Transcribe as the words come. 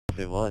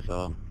was,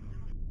 though.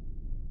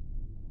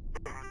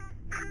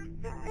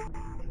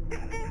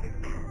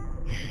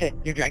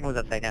 Your dragon was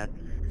upside down.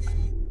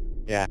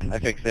 Yeah, I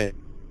fixed it.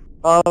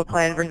 Oh,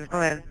 clan versus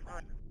clan.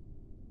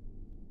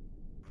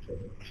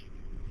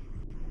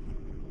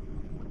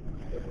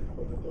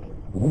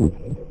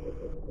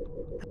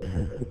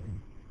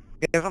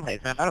 Get some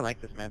place, man. I don't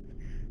like this map.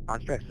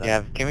 Construct sucks.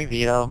 Yeah, can we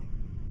veto?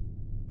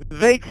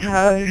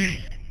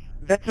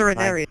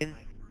 Veterinarian.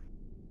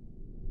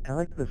 I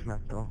like this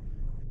map though.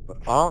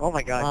 Oh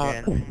my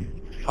god,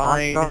 Jan.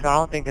 Fine. I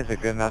don't think it's a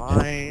good map to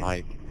Fine.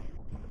 like.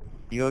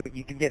 You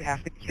can get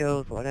half the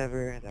kills,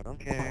 whatever. I don't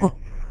care.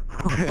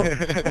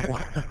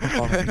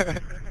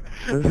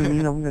 Doesn't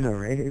mean I'm gonna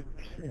rape.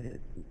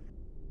 Shit.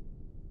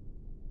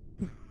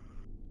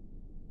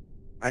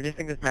 I just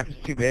think this map is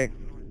too big.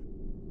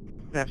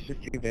 This map's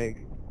just too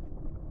big.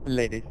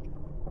 Ladies.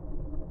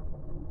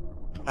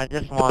 I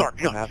just want Dark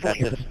a Knight map that's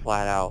Slayer. just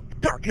flat out.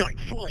 Dark Knight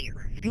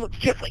Slayer. He looks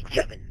just like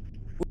Kevin.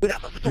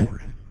 Without a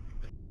sword.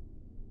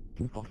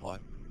 Oh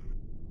fuck.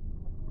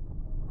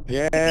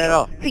 Yeah.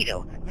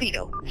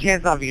 Veto.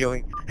 Jan's not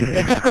vetoing.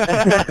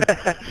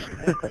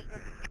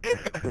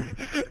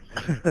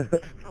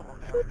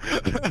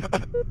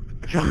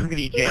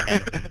 Joggity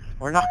Jan.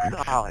 We're not.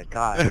 Oh my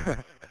god.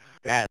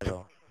 Bad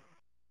though.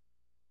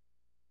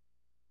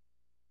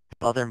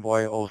 Southern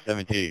Boy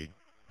 017.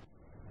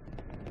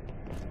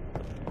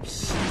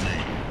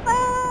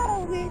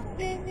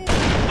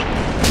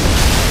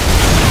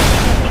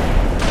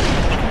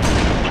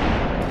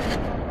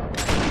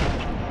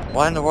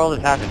 What in the world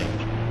is happening?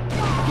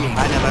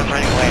 I know, I'm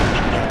running away.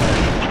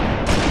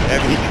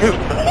 There me too.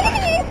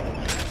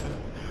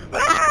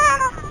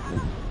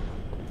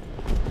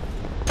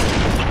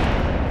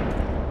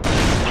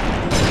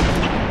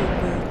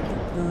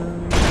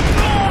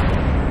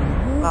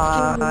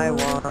 I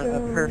want a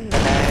perfect.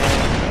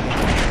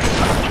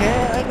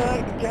 Can I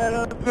get a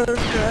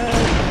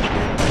perfect?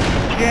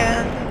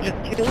 Can just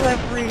kill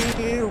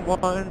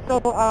everyone so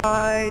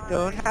I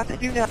don't have to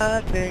do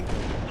nothing.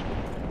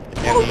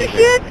 Holy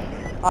shit!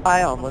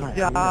 I almost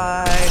died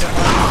on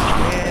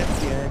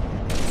champion,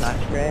 not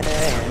red.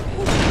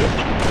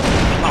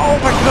 Oh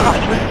my god!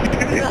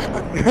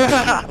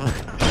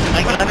 I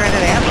got rid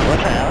of ammo, what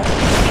the hell?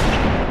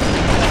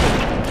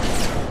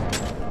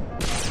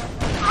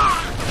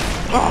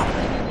 Oh.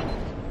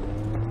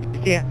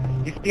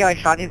 You see how I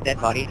shot his dead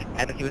body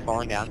as he was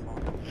falling down?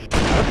 Look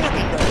at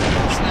me go.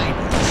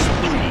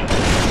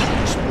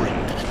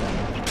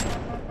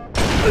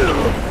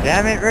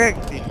 Damn it, Rick!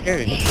 You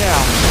scared the shit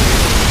out.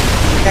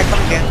 Yeah,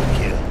 come again.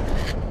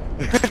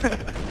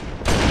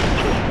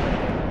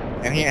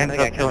 And he ends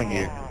up killing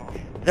you.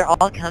 They're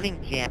all coming,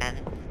 Jan.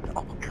 They're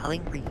all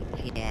coming for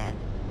you, Jan.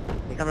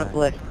 They come up the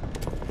list.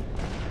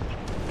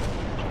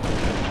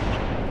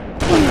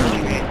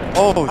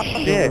 Oh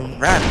shit!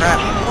 Rat.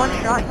 One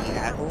shot, you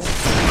asshole.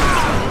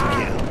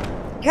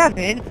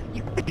 Kevin,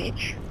 you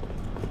bitch.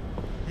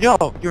 No,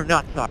 you're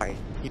not sorry.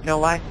 You know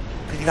why?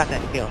 Because you got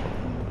that kill.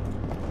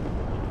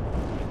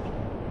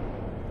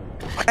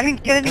 I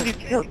didn't get any of these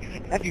kills.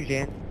 F you,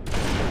 Jan.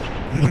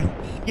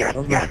 Yes.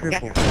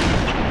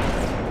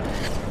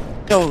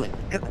 Stolen.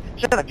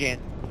 Shut up, Jan.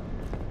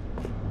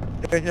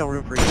 There's no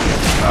room for you.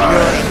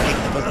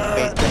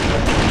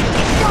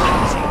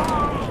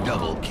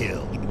 Double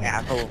kill. You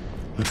asshole.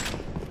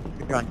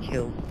 You're on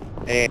kills.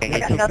 Hey,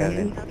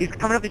 He's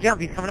coming up the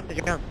jump.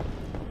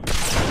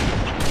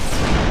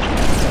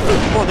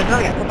 Oh, there's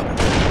another guy.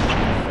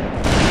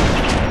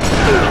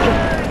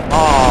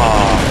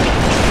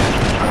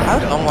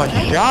 someone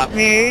shot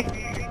me!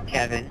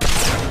 Kevin.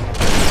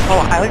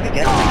 Oh, I like the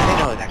guess. I didn't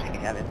know it was actually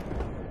Kevin.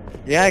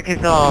 Yeah, cause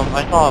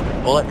I saw a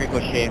bullet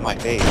ricochet in my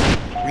face.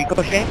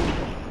 Ricochet?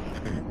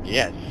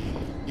 Yes.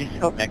 You're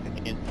so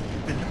Mexican.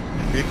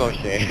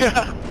 Ricochet.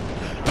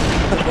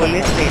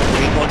 Police say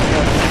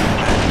Ricochet.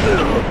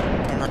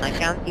 And I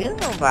can't kill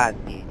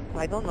nobody.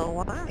 I don't know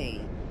why.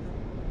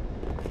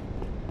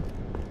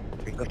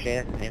 Ricochet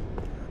is his name.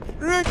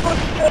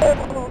 Ricochet!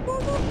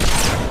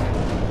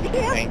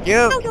 Thank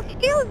you.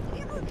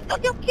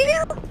 Stop your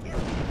kill!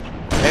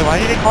 Hey, why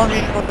did they call me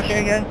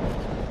Ricochet again?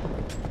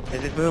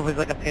 Because this move was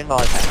like a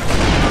pinball attack.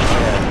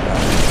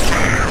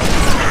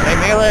 Hey,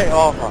 melee!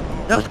 Oh, fuck.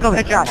 No scope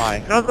headshot!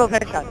 Mine. No scope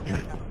headshot!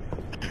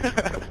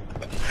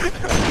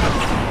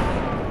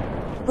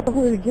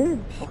 Oh, it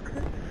again.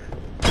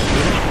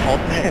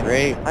 Ultimate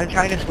rape. I'm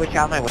trying to switch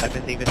out my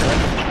weapons even though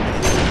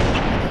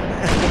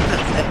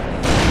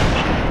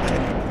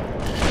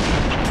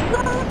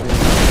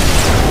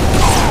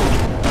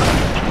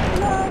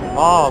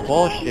Oh,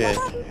 bullshit.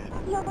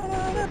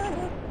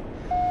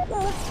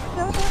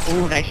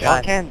 Ooh, nice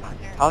shot.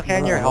 How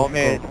can your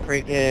helmet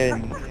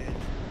freaking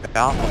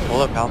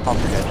bullet bounce off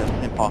your head?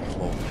 That's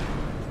impossible.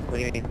 What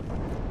do you mean?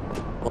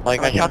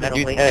 Like, I shot the metal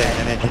dude's plate. head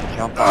and then just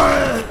jumped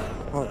off.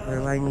 Oh,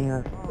 they're lighting me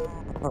up.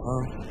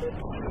 Uh-oh.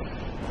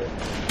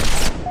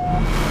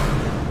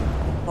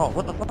 Oh,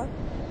 what the fuck?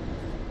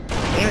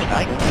 Damn it,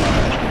 Mikey.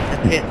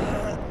 That's it.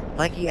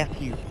 Mikey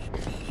F you.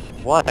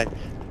 What?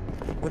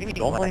 What do you mean,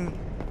 Don't what? blame...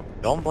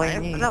 Don't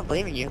blame me. I'm not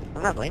blaming you.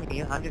 I'm not blaming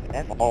you. I'm just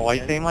asking. Oh, why are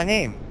you saying my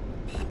name?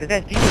 Because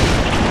that's you.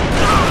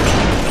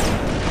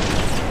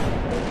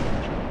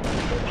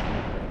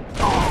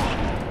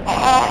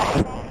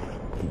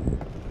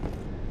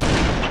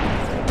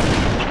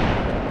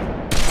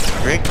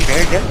 Rick, you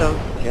better get those.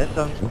 Get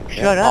them.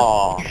 Shut up.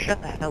 Aw. You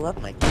shut the hell up,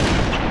 Mike.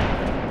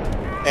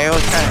 Hey, I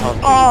was trying to help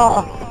you.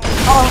 Oh!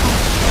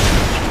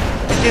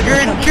 You're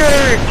a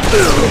jerk!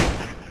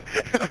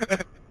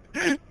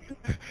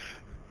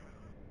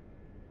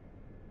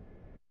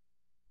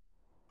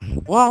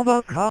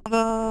 Wombo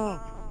combo!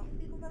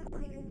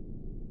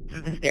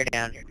 Stare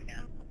down.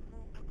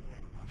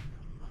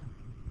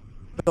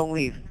 Don't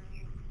leave.